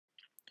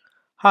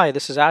Hi,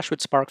 this is Ash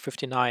with Spark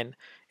 59.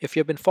 If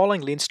you've been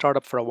following Lean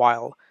Startup for a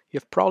while,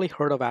 you've probably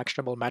heard of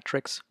actionable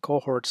metrics,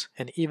 cohorts,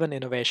 and even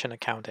innovation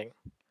accounting.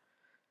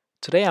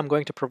 Today I'm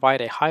going to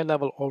provide a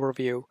high-level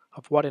overview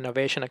of what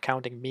innovation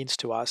accounting means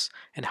to us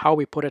and how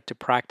we put it to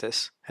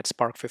practice at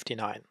Spark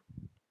 59.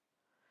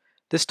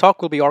 This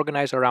talk will be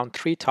organized around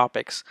three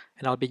topics,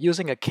 and I'll be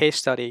using a case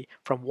study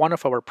from one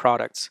of our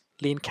products,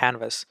 Lean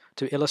Canvas,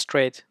 to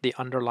illustrate the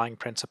underlying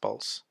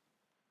principles.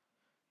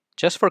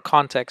 Just for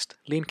context,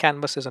 Lean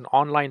Canvas is an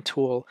online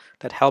tool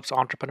that helps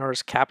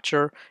entrepreneurs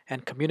capture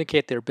and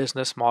communicate their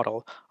business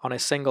model on a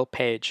single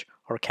page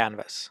or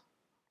canvas.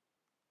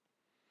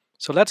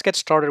 So let's get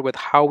started with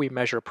how we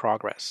measure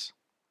progress.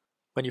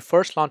 When you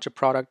first launch a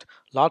product,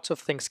 lots of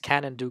things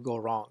can and do go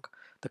wrong.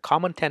 The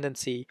common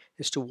tendency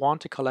is to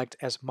want to collect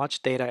as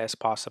much data as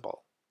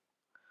possible.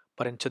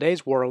 But in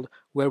today's world,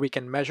 where we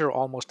can measure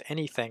almost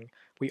anything,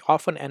 we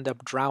often end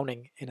up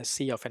drowning in a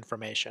sea of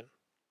information.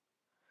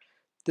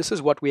 This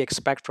is what we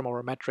expect from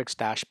our metrics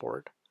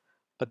dashboard,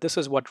 but this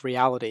is what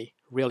reality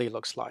really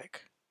looks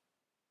like.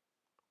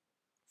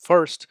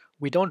 First,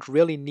 we don't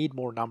really need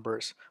more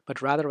numbers,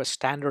 but rather a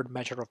standard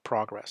measure of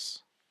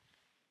progress.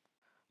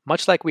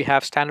 Much like we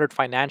have standard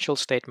financial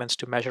statements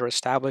to measure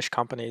established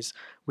companies,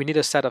 we need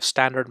a set of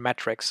standard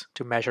metrics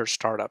to measure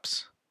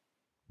startups.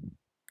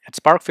 At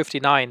Spark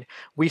 59,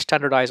 we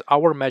standardize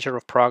our measure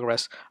of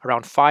progress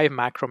around 5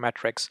 macro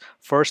metrics,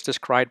 first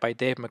described by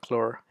Dave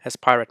McClure as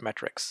pirate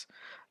metrics.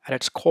 At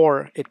its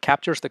core, it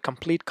captures the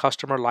complete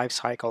customer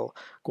lifecycle,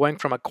 going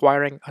from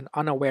acquiring an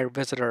unaware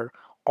visitor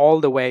all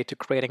the way to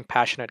creating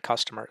passionate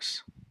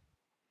customers.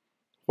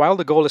 While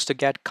the goal is to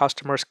get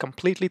customers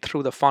completely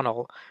through the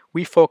funnel,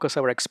 we focus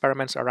our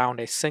experiments around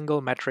a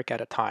single metric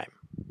at a time.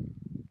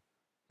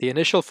 The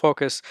initial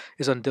focus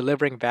is on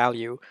delivering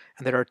value,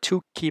 and there are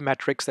two key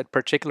metrics that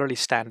particularly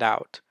stand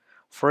out.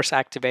 First,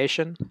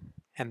 activation,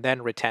 and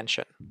then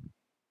retention.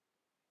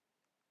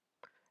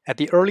 At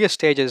the earliest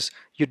stages,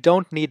 you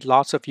don't need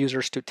lots of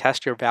users to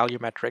test your value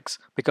metrics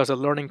because the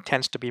learning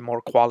tends to be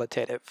more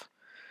qualitative.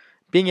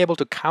 Being able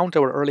to count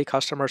our early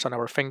customers on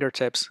our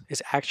fingertips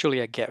is actually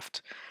a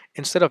gift.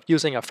 Instead of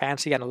using a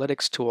fancy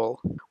analytics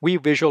tool, we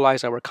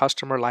visualize our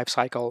customer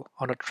lifecycle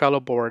on a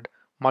Trello board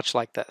much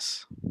like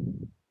this.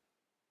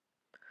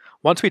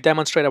 Once we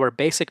demonstrate our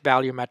basic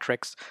value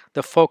metrics,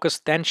 the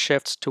focus then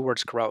shifts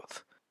towards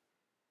growth.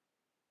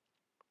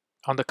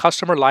 On the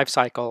customer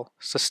lifecycle,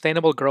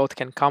 sustainable growth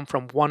can come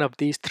from one of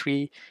these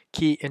three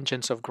key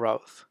engines of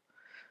growth.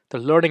 The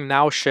learning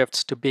now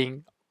shifts to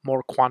being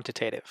more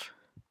quantitative.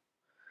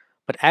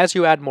 But as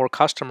you add more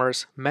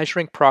customers,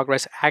 measuring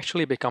progress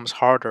actually becomes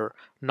harder,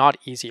 not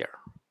easier.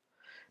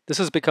 This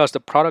is because the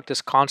product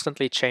is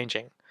constantly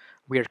changing.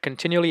 We are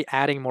continually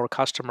adding more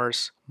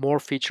customers, more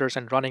features,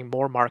 and running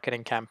more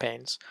marketing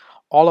campaigns.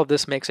 All of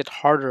this makes it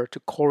harder to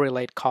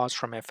correlate cause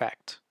from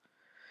effect.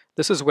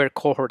 This is where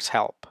cohorts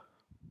help.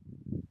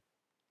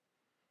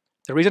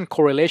 The reason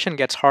correlation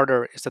gets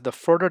harder is that the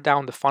further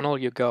down the funnel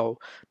you go,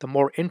 the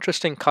more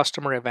interesting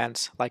customer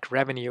events like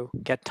revenue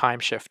get time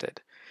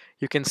shifted.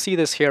 You can see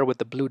this here with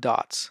the blue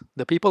dots.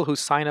 The people who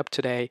sign up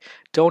today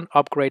don't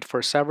upgrade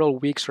for several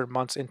weeks or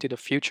months into the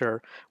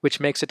future, which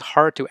makes it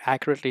hard to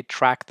accurately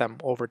track them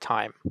over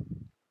time.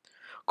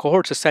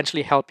 Cohorts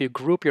essentially help you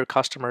group your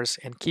customers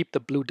and keep the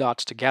blue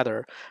dots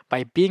together.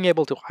 By being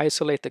able to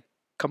isolate the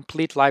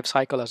complete life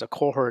cycle as a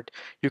cohort,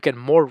 you can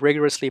more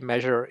rigorously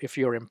measure if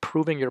you're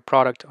improving your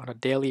product on a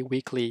daily,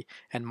 weekly,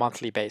 and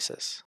monthly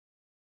basis.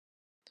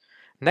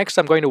 Next,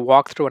 I'm going to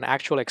walk through an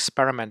actual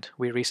experiment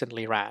we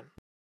recently ran.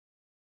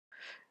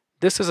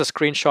 This is a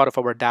screenshot of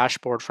our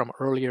dashboard from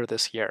earlier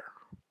this year.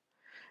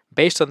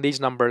 Based on these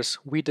numbers,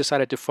 we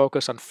decided to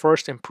focus on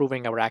first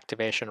improving our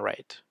activation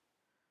rate.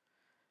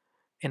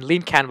 In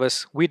Lean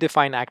Canvas, we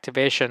define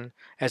activation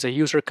as a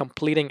user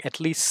completing at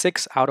least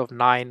 6 out of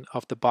 9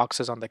 of the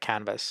boxes on the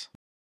canvas.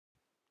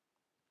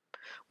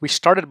 We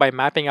started by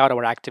mapping out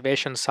our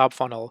activation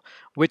subfunnel,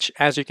 which,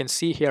 as you can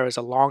see here, is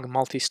a long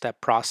multi-step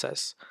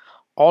process.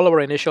 All our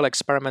initial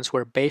experiments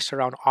were based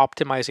around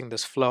optimizing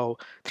this flow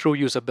through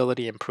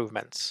usability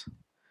improvements.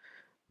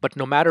 But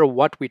no matter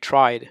what we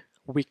tried,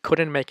 we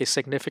couldn't make a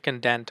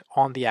significant dent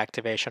on the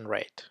activation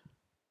rate.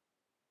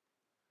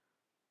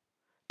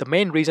 The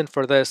main reason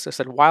for this is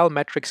that while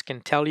metrics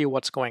can tell you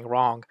what's going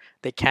wrong,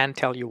 they can't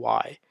tell you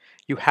why.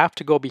 You have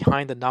to go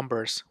behind the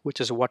numbers,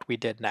 which is what we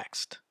did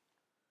next.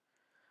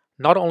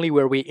 Not only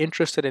were we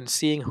interested in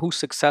seeing who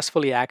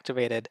successfully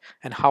activated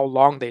and how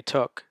long they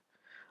took,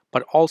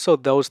 but also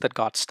those that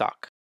got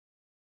stuck.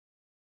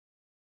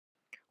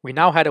 We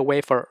now had a way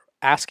for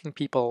asking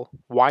people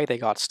why they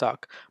got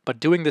stuck,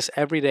 but doing this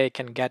every day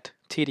can get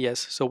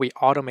tedious, so we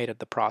automated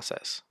the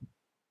process.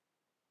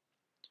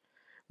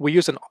 We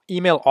used an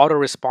email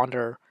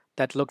autoresponder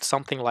that looked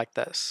something like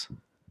this.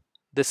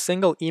 This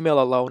single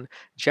email alone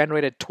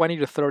generated 20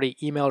 to 30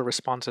 email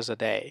responses a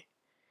day.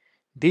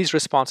 These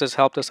responses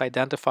helped us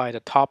identify the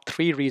top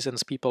 3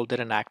 reasons people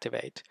didn't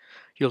activate.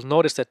 You'll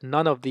notice that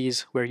none of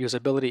these were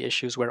usability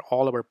issues where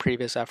all our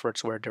previous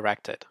efforts were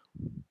directed.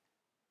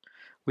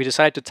 We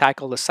decided to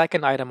tackle the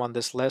second item on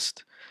this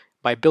list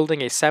by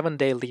building a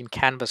 7-day Lean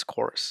Canvas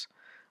course.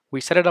 We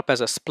set it up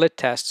as a split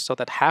test so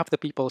that half the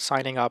people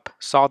signing up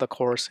saw the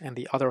course and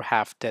the other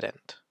half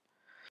didn't.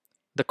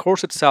 The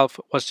course itself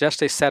was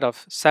just a set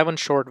of 7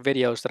 short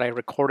videos that I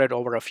recorded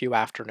over a few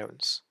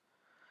afternoons.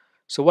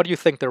 So what do you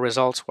think the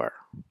results were?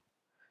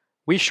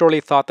 We surely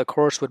thought the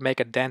course would make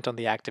a dent on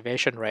the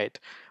activation rate,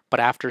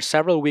 but after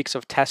several weeks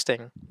of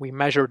testing, we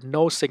measured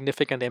no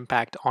significant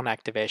impact on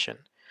activation.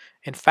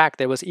 In fact,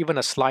 there was even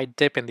a slight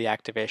dip in the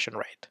activation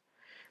rate.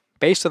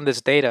 Based on this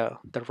data,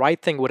 the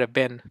right thing would have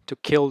been to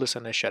kill this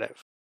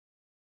initiative.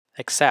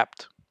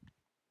 Except,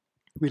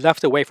 we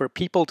left a way for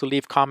people to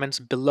leave comments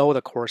below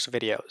the course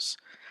videos,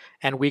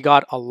 and we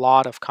got a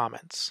lot of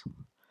comments,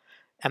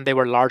 and they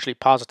were largely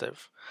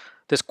positive.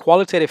 This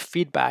qualitative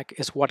feedback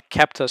is what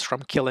kept us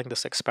from killing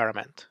this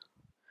experiment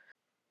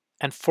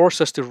and forced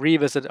us to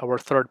revisit our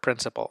third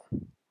principle.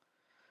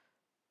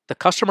 The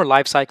customer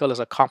lifecycle is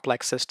a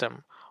complex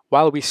system.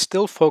 While we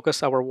still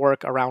focus our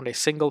work around a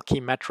single key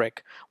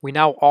metric, we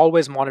now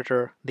always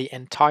monitor the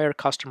entire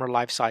customer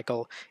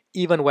lifecycle,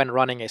 even when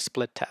running a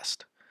split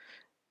test.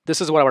 This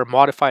is what our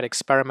modified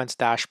experiments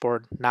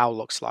dashboard now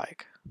looks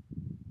like.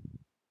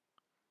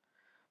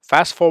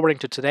 Fast forwarding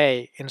to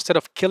today, instead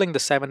of killing the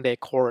 7-day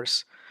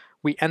course,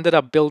 we ended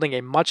up building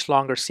a much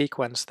longer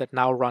sequence that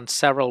now runs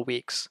several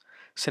weeks.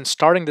 Since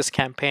starting this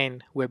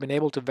campaign, we've been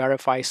able to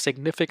verify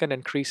significant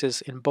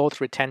increases in both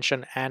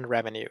retention and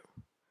revenue.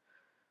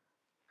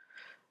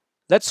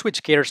 Let's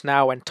switch gears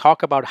now and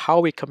talk about how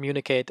we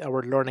communicate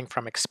our learning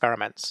from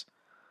experiments.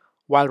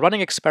 While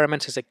running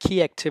experiments is a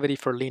key activity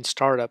for lean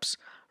startups,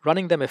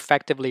 running them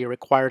effectively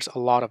requires a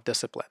lot of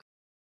discipline.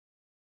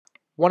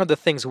 One of the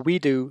things we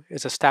do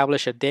is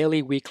establish a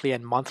daily, weekly,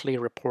 and monthly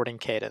reporting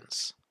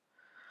cadence.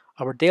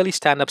 Our daily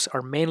stand-ups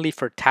are mainly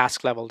for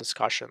task-level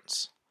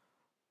discussions.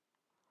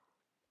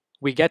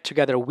 We get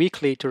together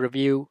weekly to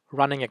review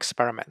running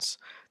experiments.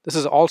 This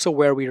is also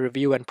where we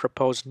review and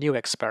propose new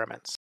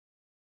experiments.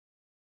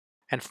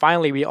 And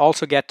finally, we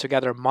also get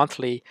together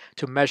monthly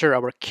to measure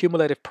our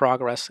cumulative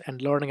progress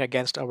and learning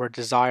against our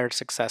desired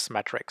success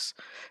metrics.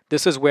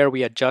 This is where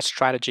we adjust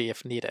strategy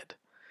if needed.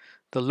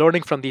 The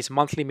learning from these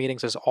monthly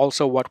meetings is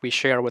also what we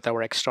share with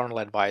our external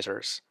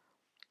advisors.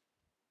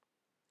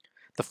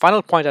 The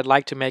final point I'd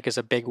like to make is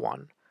a big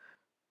one.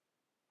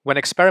 When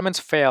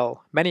experiments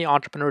fail, many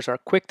entrepreneurs are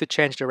quick to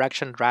change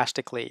direction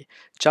drastically,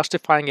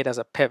 justifying it as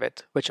a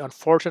pivot, which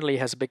unfortunately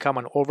has become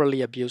an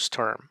overly abused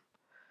term.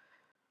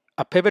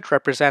 A pivot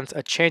represents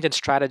a change in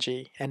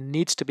strategy and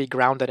needs to be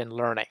grounded in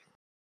learning.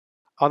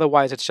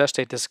 Otherwise, it's just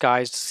a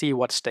disguised see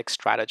what sticks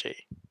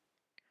strategy.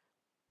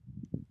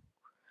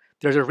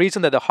 There's a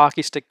reason that the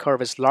hockey stick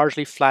curve is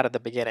largely flat at the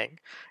beginning.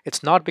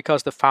 It's not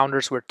because the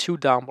founders were too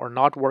dumb or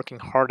not working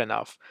hard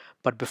enough,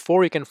 but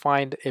before you can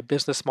find a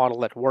business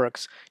model that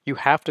works, you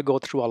have to go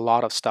through a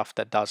lot of stuff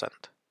that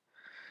doesn't.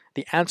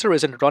 The answer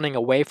isn't running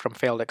away from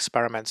failed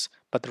experiments,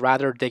 but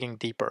rather digging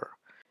deeper.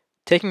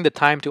 Taking the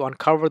time to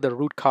uncover the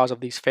root cause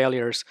of these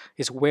failures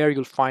is where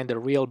you'll find the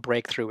real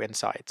breakthrough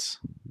insights.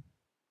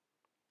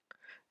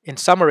 In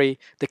summary,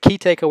 the key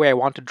takeaway I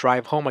want to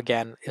drive home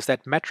again is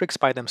that metrics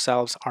by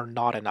themselves are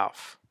not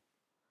enough.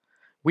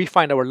 We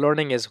find our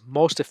learning is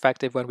most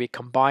effective when we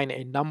combine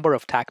a number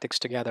of tactics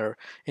together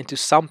into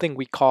something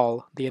we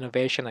call the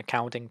innovation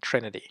accounting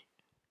trinity.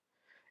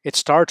 It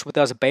starts with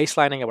us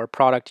baselining our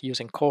product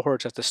using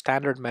cohorts as the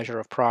standard measure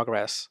of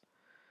progress.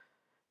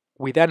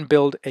 We then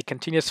build a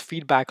continuous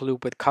feedback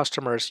loop with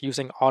customers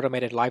using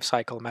automated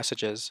lifecycle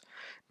messages.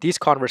 These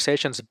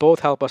conversations both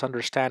help us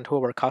understand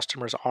who our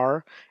customers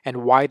are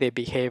and why they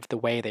behave the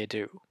way they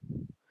do.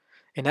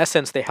 In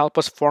essence, they help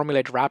us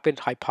formulate rapid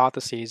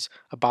hypotheses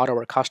about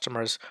our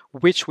customers,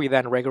 which we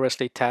then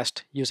rigorously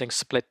test using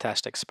split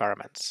test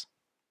experiments.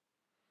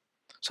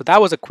 So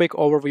that was a quick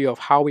overview of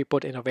how we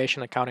put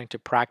innovation accounting to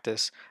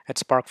practice at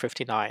Spark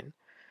 59.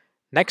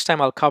 Next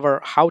time I'll cover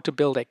how to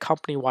build a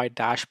company-wide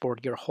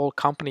dashboard your whole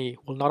company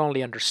will not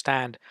only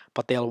understand,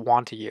 but they'll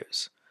want to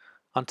use.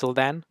 Until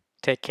then,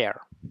 take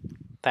care.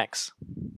 Thanks.